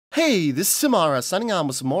Hey, this is Timmara, signing on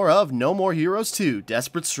with some more of No More Heroes 2,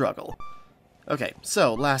 Desperate Struggle. Okay,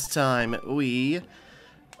 so last time we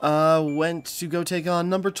went to go take on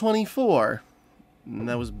number 24. And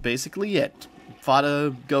that was basically it. Fought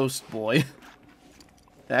a ghost boy.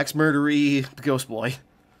 Axe-murdery ghost boy.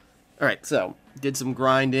 Alright, so, did some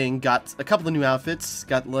grinding, got a couple of new outfits,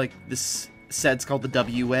 got like this set's called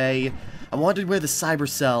the WA. I wanted to wear the Cyber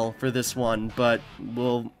Cell for this one, but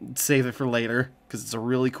we'll save it for later, because it's a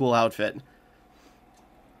really cool outfit.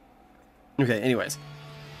 Okay, anyways.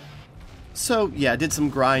 So, yeah, did some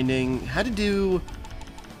grinding, had to do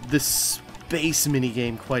the space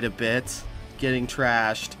minigame quite a bit, getting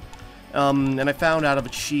trashed. And I found out of a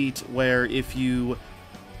cheat where if you,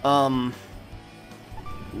 let's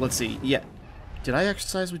see, yeah. Did I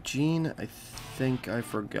exercise with Jean? I think I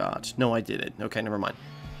forgot. No, I didn't. Okay, never mind.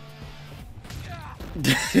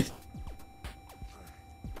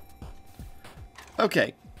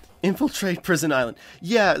 Okay. Infiltrate Prison Island.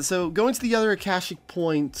 Yeah, so going to the other Akashic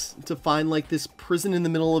point to find, like, this prison in the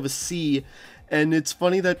middle of a sea, and it's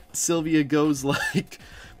funny that Sylvia goes, like,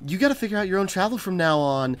 you gotta figure out your own travel from now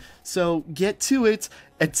on, so get to it,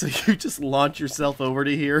 and so you just launch yourself over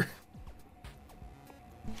to here.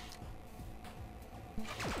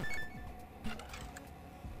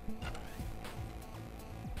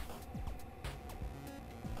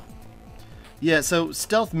 Yeah, so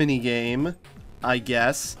stealth minigame, I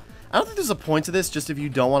guess. I don't think there's a point to this, just if you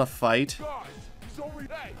don't want to fight. Guys, he's over here.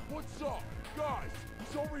 Hey, what's up? Guys,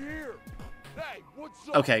 he's over here. Hey, what's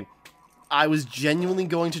up? Okay, I was genuinely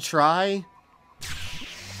going to try.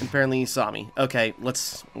 And apparently he saw me. Okay,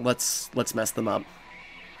 let's mess them up.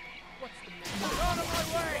 Out of my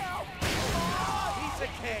way! He's a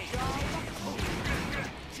cage.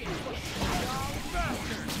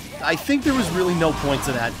 I think there was really no point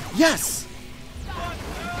to that. Yes!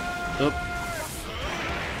 Oop.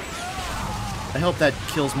 I hope that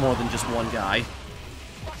kills more than just one guy.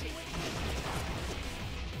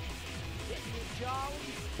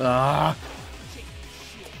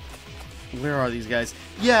 Where are these guys?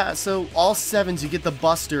 Yeah, so all 7s you get the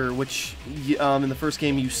Buster, which in the first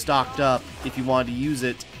game you stocked up if you wanted to use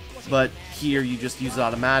it, but here you just use it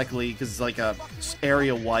automatically because it's like a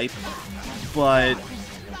area wipe. But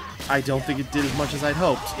I don't think it did as much as I'd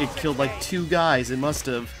hoped. It killed like 2 guys, it must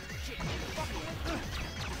have.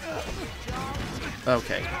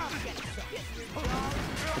 Okay.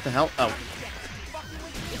 What the hell? Oh.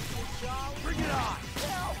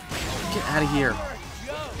 Get out of here.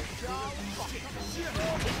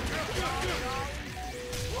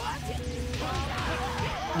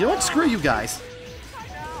 You know what? Screw you guys.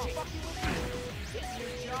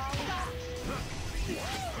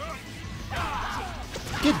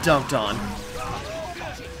 Get dunked on.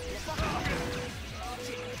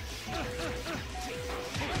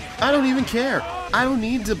 I don't even care. I don't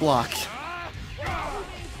need to block.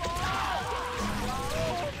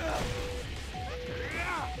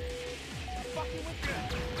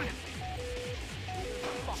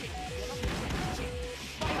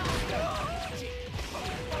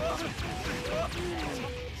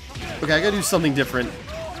 Okay, I gotta do something different.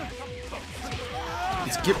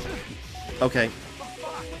 Let's get... Okay.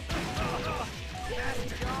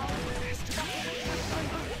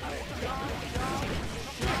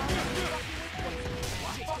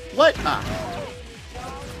 What? Ah.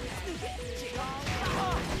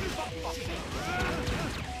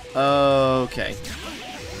 Okay.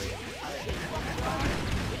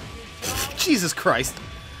 Jesus Christ.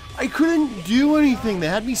 I couldn't do anything. They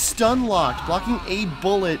had me stun locked. Blocking a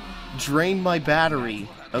bullet drained my battery.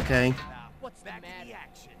 Okay. What's the mad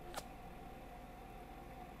action?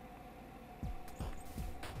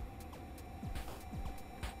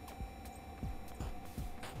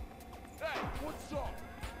 Hey, what's up?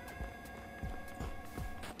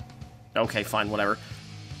 Okay, fine, whatever.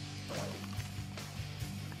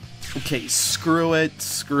 Okay, screw it,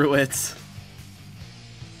 screw it.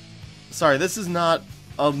 Sorry, this is not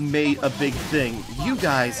a big thing. You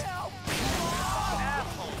guys...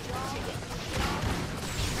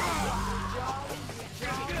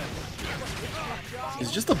 Is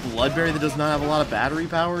it just a Bloodberry that does not have a lot of battery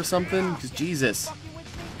power or something? Because Jesus.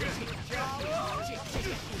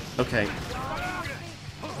 Okay.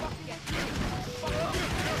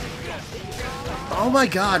 Oh my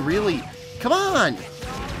god, really? Come on!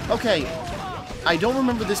 Okay. I don't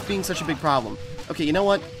remember this being such a big problem. Okay, you know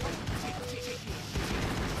what?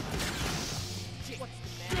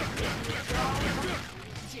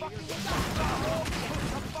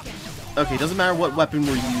 Okay, doesn't matter what weapon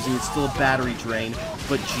we're using, it's still a battery drain.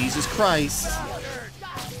 But Jesus Christ.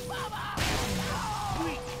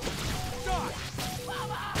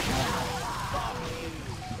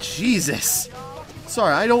 Jesus!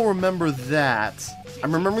 Sorry, I don't remember that.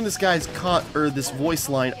 I'm remembering this guy's this voice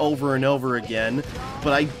line over and over again,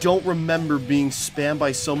 but I don't remember being spammed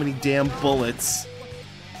by so many damn bullets.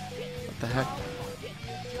 What the heck?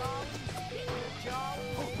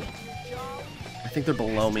 I think they're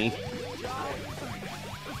below me.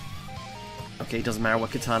 Okay, it doesn't matter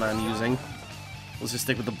what katana I'm using. Let's just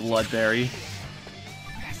stick with the Bloodberry.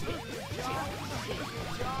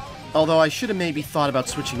 Although I should have maybe thought about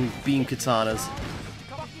switching beam katanas.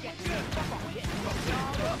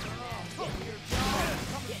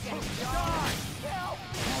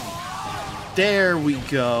 There we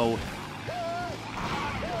go.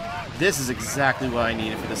 This is exactly what I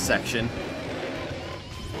needed for this section.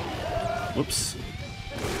 Whoops.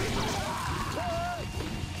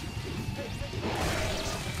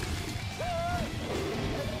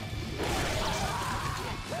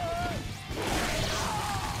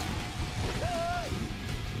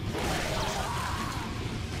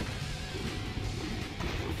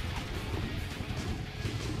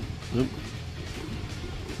 Oop.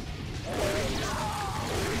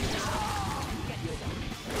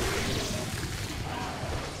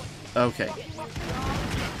 Okay.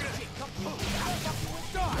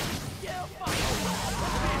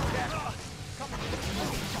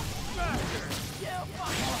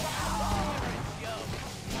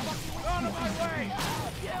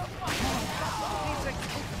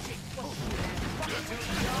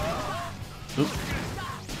 Oop.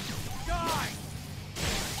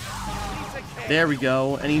 There we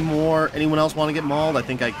go. Anyone else want to get mauled? I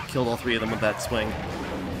think I killed all three of them with that swing.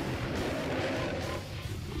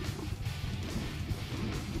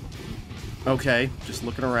 Okay, just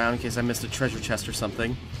looking around in case I missed a treasure chest or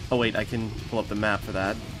something. Oh wait, I can pull up the map for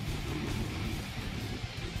that.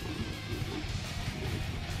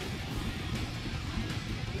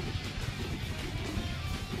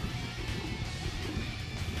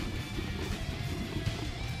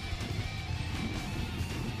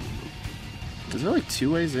 Is there like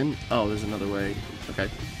two ways in? Oh, there's another way. Okay.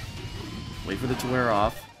 Wait for it to wear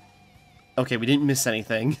off. Okay, we didn't miss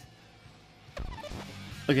anything.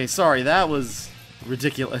 Okay, sorry, that was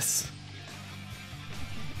ridiculous.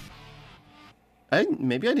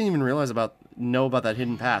 Maybe I didn't even know about that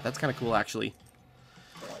hidden path. That's kind of cool, actually.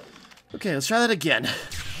 Okay, let's try that again.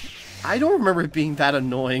 I don't remember it being that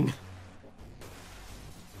annoying.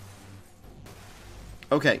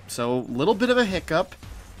 Okay, so a little bit of a hiccup.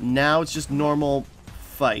 Now it's just normal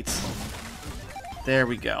fights. There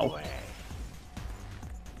we go.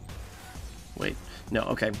 Wait, no,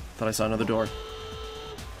 okay. Thought I saw another door.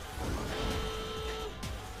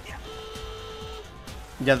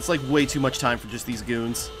 Yeah, that's like way too much time for just these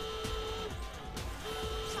goons.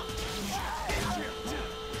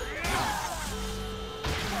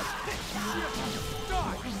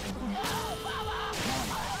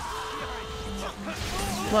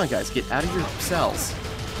 Come on, guys, get out of your cells.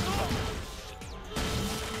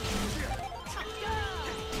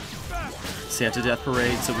 Santa Death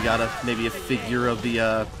Parade, so we got maybe a figure of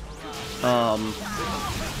the,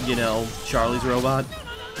 you know, Charlie's robot.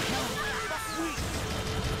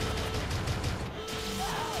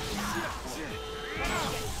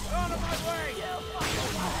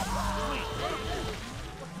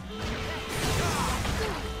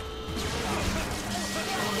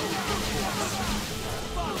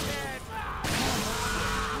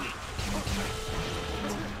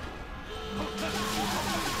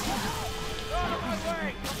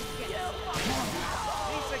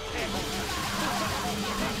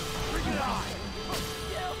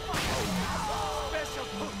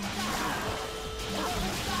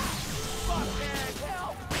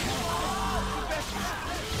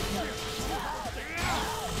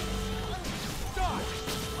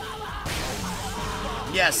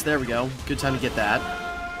 Yes, there we go. Good time to get that.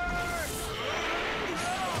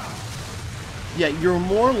 Yeah, you're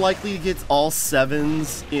more likely to get all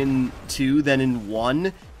 7s in 2 than in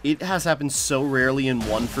 1. It has happened so rarely in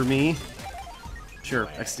 1 for me. Sure,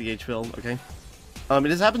 XDH build, okay. It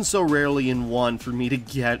has happened so rarely in 1 for me to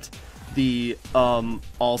get the all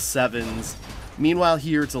 7s. Meanwhile,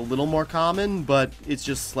 here it's a little more common, but it's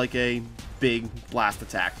just like a big blast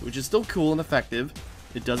attack, which is still cool and effective.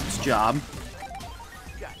 It does its job.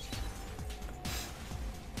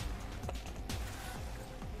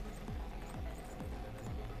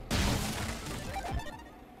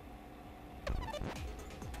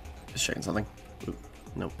 Just checking something. Ooh,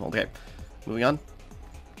 no, okay. Moving on.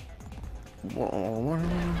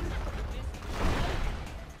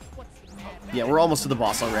 Yeah, we're almost to the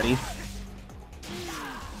boss already.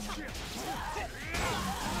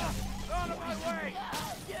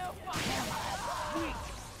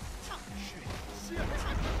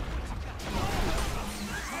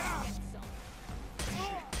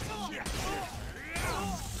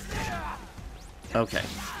 Okay.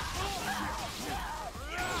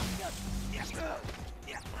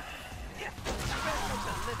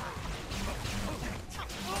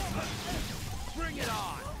 Bring it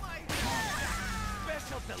on.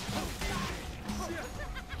 Special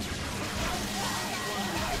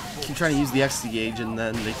Keep trying to use the ecstasy gauge, and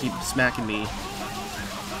then they keep smacking me.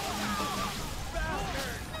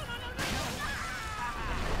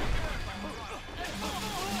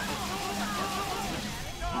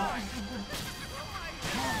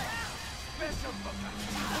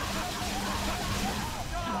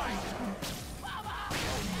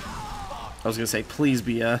 I was gonna say, please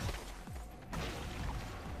be a...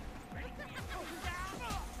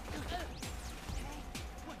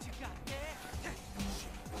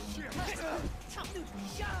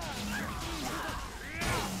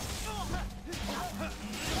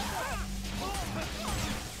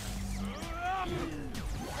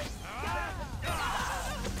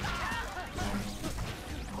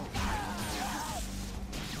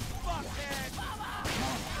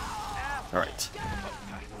 Alright.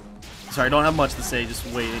 Sorry, I don't have much to say, just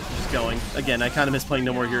waiting, just going. Again, I kind of miss playing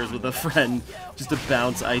No More Heroes with a friend, just to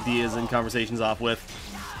bounce ideas and conversations off with.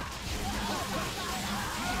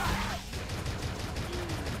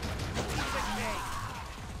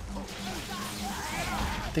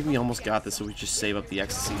 I think we almost got this, so we just save up the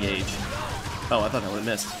ecstasy gauge. Oh, I thought I would have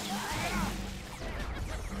missed.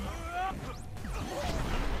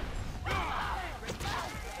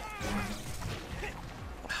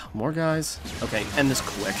 More guys? Okay, end this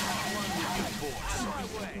quick.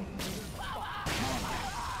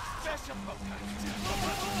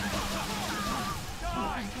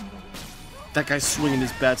 That guy's swinging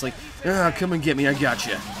his bats like, ah, come and get me, I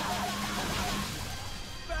gotcha.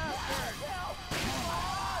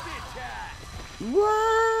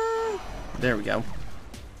 What? There we go.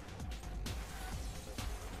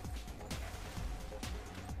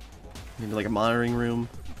 Maybe like a monitoring room.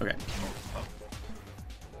 Okay.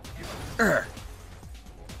 Urgh.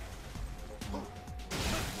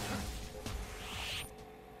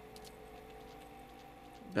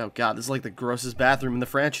 Oh god, this is like the grossest bathroom in the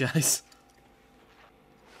franchise.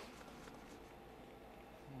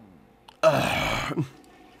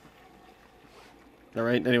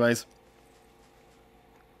 Alright, anyways.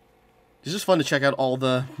 It's just fun to check out all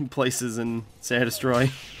the places in Say I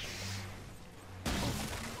Destroy.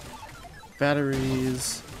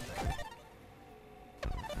 Batteries.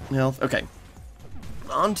 Health. Okay.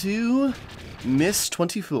 On to Miss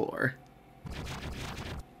 24.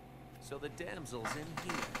 So the damsel's in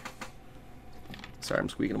here. Sorry, I'm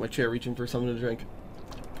squeaking on my chair, reaching for something to drink.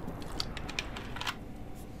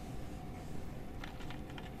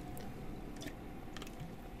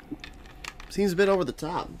 Seems a bit over the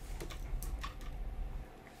top.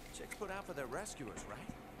 Chicks put out for their rescuers, right?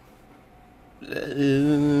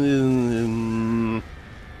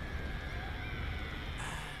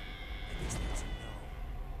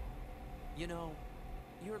 You know,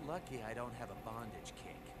 you're lucky I don't have a bondage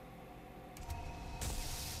kink.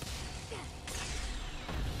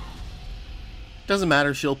 Doesn't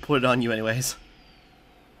matter, she'll put it on you anyways.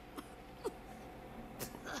 Well,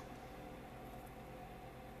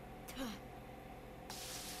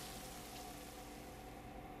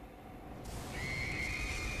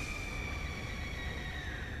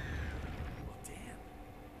 damn.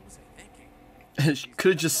 What was I thinking? She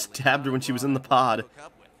could have just stabbed her when she was in the pod.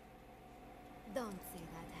 Don't say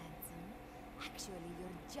that, handsome. Actually,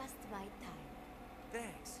 you're just my type.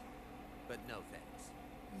 Thanks. But no thanks.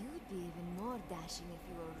 You'd be even more dashing if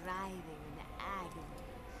you were writhing in agony.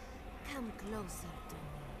 Come closer to me.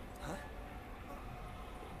 Huh?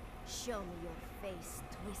 Show me your face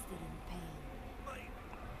twisted in pain. My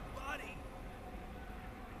body.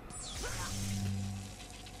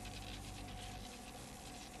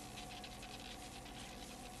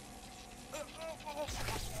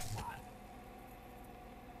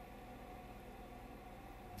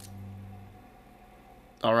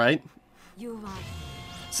 All right. You are.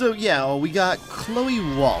 So yeah, we got Chloe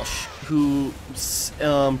Walsh, who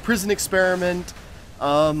prison experiment.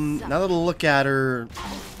 Now that I look at her,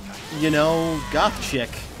 you know, goth chick.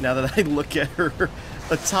 Now that I look at her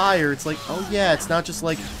attire, it's like, oh yeah, it's not just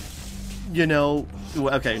like, you know,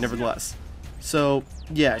 okay, nevertheless. So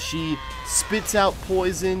yeah, she spits out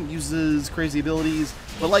poison, uses crazy abilities,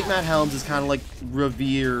 but like Matt Helms is kind of like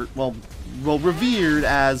revered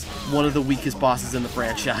as one of the weakest bosses in the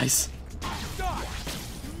franchise.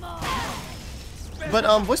 But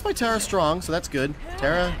voiced by Tara Strong, so that's good.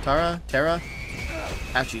 Tara.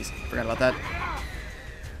 Ouchies, forgot about that.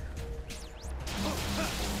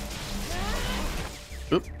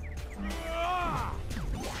 Oop.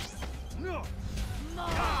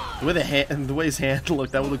 The way his hand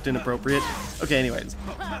looked, that looked inappropriate. Okay, anyways.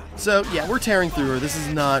 So, yeah, we're tearing through her.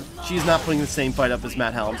 She's not putting the same fight up as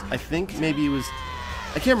Matt Helms. I think maybe it was,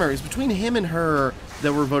 I can't remember, it was between him and her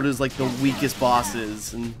that were voted as, like, the weakest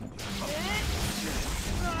bosses, and...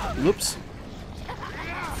 Whoops.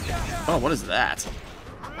 Oh, what is that?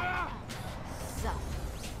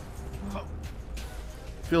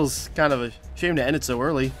 Feels kind of a shame to end it so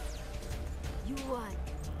early. You won.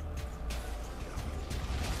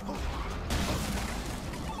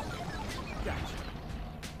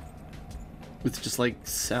 With just like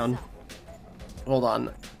sound. Hold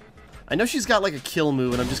on. I know she's got like a kill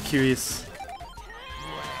move, and I'm just curious.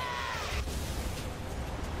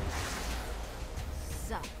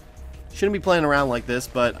 Shouldn't be playing around like this,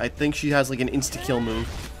 but I think she has like an insta-kill move.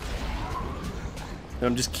 And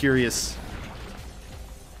I'm just curious.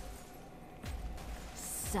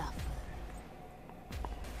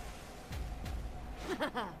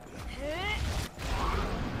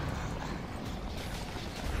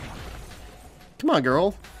 Come on,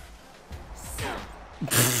 girl.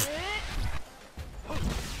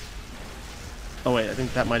 Oh wait, I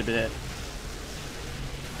think that might have been it.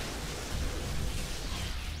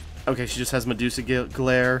 Okay, she just has Medusa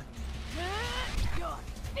glare.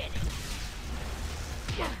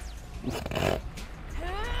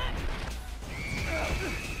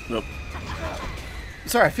 Nope.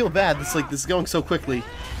 Sorry, I feel bad. This is going so quickly.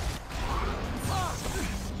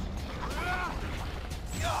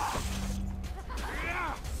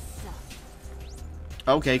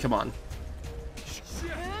 Okay, come on.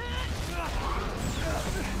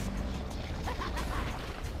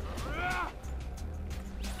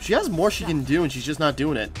 She has more she can do, and she's just not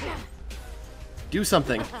doing it. Do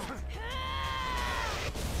something.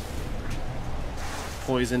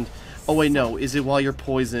 Poisoned. Oh wait, no. Is it while you're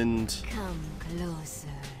poisoned? Come closer.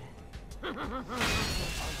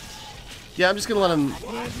 Yeah, I'm just gonna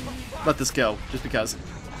let this go, just because.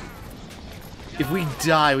 If we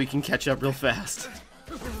die, we can catch up real fast.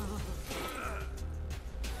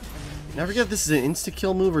 Now, I forget if this is an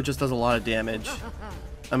insta-kill move or just does a lot of damage.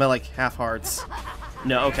 I'm at like half hearts.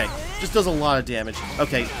 No, okay. Just does a lot of damage.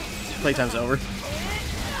 Okay, playtime's over.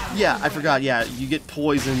 Yeah, I forgot. Yeah, you get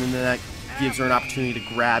poisoned, and then that gives her an opportunity to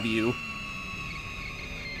grab you.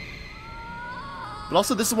 But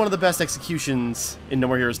also, this is one of the best executions in No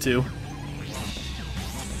More Heroes 2.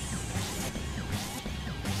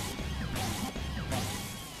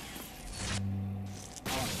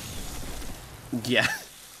 Yeah.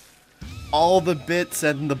 All the bits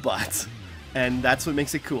and the butts. And that's what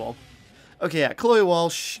makes it cool. Okay, yeah, Chloe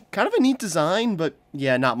Walsh, kind of a neat design, but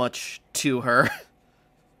yeah, not much to her.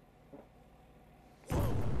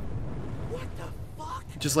 What the fuck?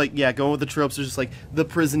 Just like, yeah, going with the tropes of just like the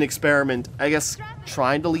prison experiment. I guess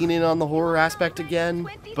trying to lean in on the horror aspect again,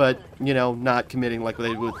 but, you know, not committing like what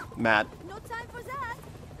they did with Matt. No time for that.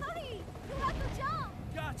 Hurry! You have to jump.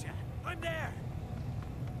 Gotcha. I'm there.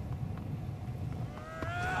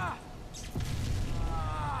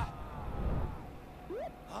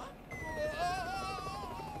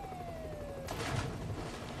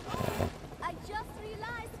 I just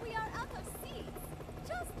realized we are out of seats.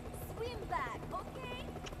 Just swim back,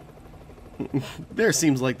 okay? There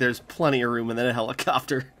seems like there's plenty of room in that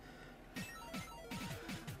helicopter.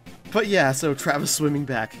 But yeah, so Travis swimming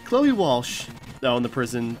back. Chloe Walsh, oh, in the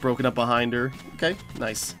prison, broken up behind her. Okay,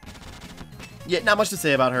 nice. Yeah, not much to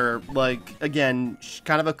say about her. Like, again,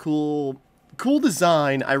 kind of a cool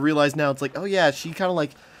design. I realize now it's like, oh yeah, she kind of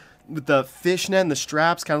like, with the fishnet and the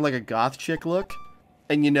straps, kind of like a goth chick look.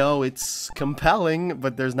 And you know, it's compelling,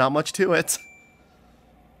 but there's not much to it.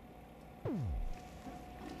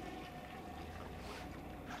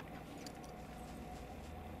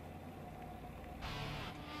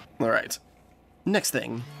 Alright. Next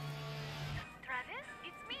thing. Travis,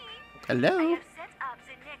 it's me. Hello? I have set up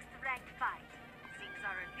the next ranked fight. Things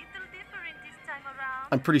are a little different this time around.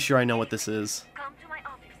 I'm pretty sure I know what this is. Come to my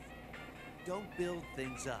office. Don't build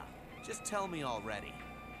things up. Just tell me already.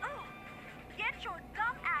 Oh, get your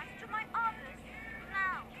dumb ass to my office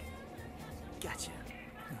now. Gotcha.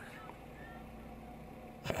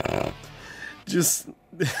 Just,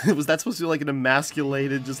 was that supposed to be like an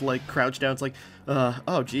emasculated, just like crouch down? It's like,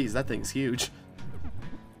 oh geez, that thing's huge.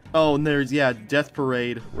 Oh, and there's, yeah, Death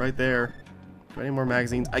Parade right there. Do I need more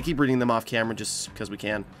magazines? I keep reading them off camera just because we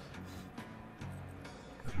can.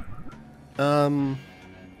 That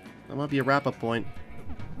might be a wrap-up point.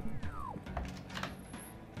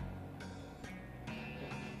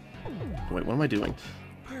 Wait, what am I doing?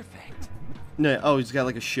 Perfect. No, oh, he's got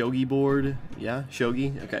like a shogi board. Yeah,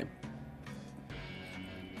 shogi? Okay.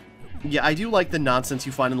 Yeah, I do like the nonsense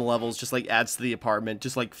you find in the levels, just like adds to the apartment,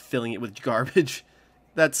 just like filling it with garbage.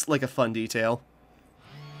 That's like a fun detail.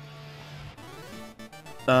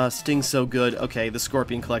 Sting's so good. Okay, the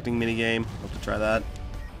scorpion collecting minigame. I'll have to try that.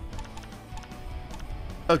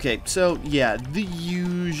 Okay, so yeah, the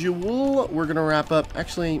usual. We're gonna wrap up.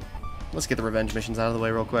 Actually, let's get the revenge missions out of the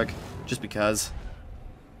way real quick, just because.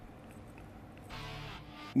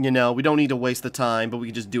 You know, we don't need to waste the time, but we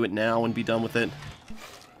can just do it now and be done with it.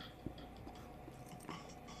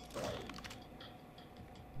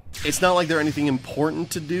 It's not like they're anything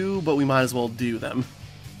important to do, but we might as well do them.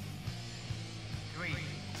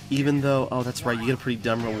 Even though, oh, that's right, you get a pretty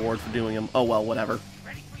dumb reward for doing them. Oh, well, whatever.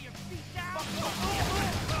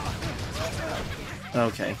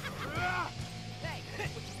 Okay.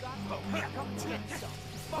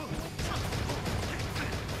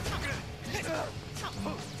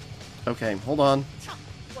 Okay, hold on.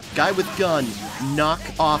 Guy with gun, knock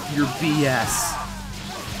off your BS.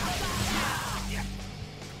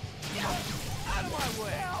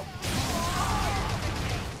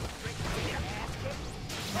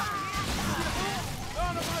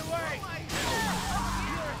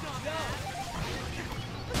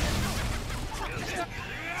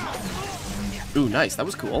 Ooh, nice. That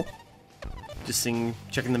was cool. Just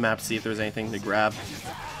checking the map to see if there was anything to grab.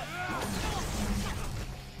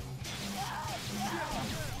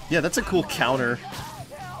 Yeah, that's a cool counter.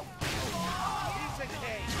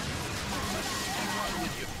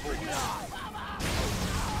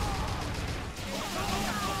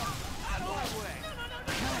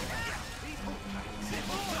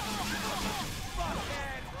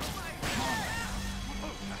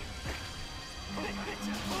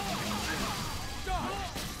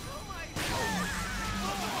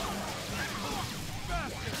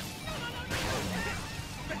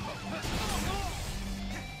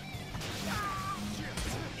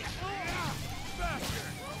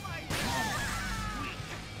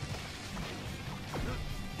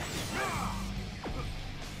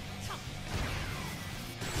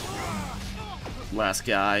 Last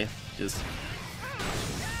guy, just...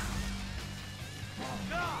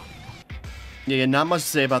 Yeah, not much to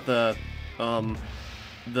say about the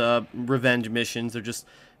revenge missions. They're just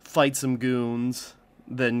fight some goons,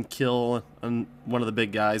 then kill one of the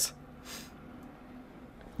big guys.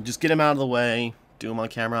 Just get him out of the way, do him on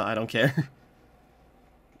camera, I don't care.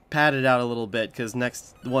 Pad it out a little bit, because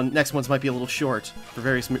next ones might be a little short, for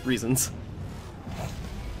various reasons.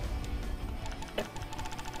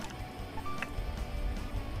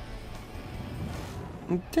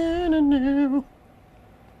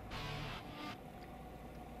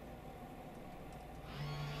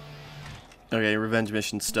 Okay, revenge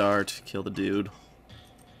mission start. Kill the dude.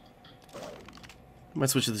 Might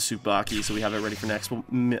switch to the Tsubaki so we have it ready for next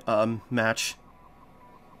match.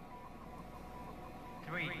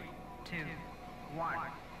 3, 2, 1,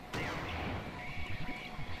 0.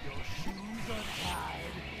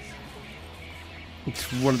 It's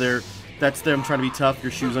one of their... That's them trying to be tough.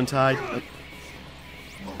 Your shoes untied.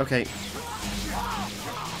 Okay.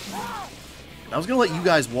 I was gonna let you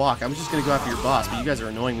guys walk. I was just gonna go after your boss, but you guys are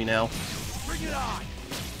annoying me now.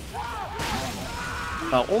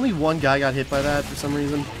 Only one guy got hit by that for some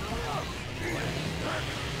reason.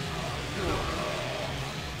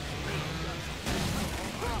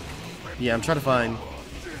 Yeah, I'm trying to find...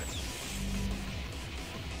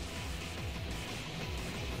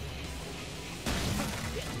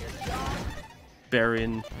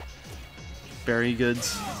 Berry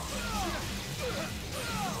goods.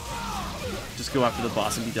 Just go after the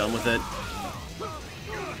boss and be done with it.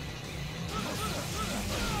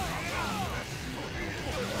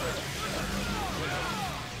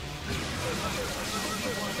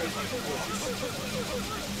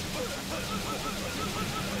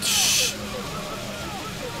 Shh.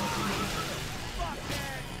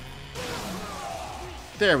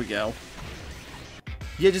 There we go.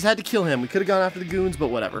 Yeah, just had to kill him. We could have gone after the goons, but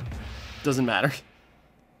whatever. Doesn't matter.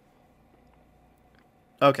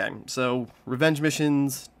 Okay, so revenge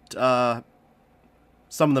missions, some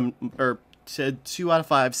of them are 2 out of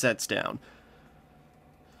 5 sets down.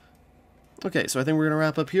 Okay, so I think we're going to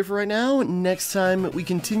wrap up here for right now. Next time we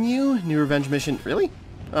continue, new revenge mission. Really?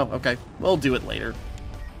 Oh, okay. We'll do it later.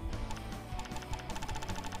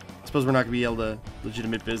 Suppose we're not going to be able to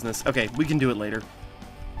legitimate business. Okay, we can do it later.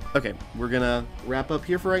 Okay, we're gonna wrap up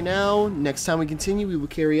here for right now. Next time we continue, we will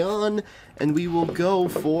carry on, and we will go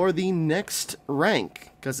for the next rank,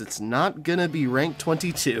 because it's not gonna be rank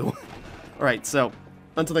 22. Alright, so,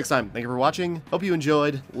 until next time, thank you for watching. Hope you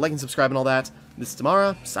enjoyed. Like and subscribe and all that. This is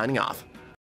Timmara, signing off.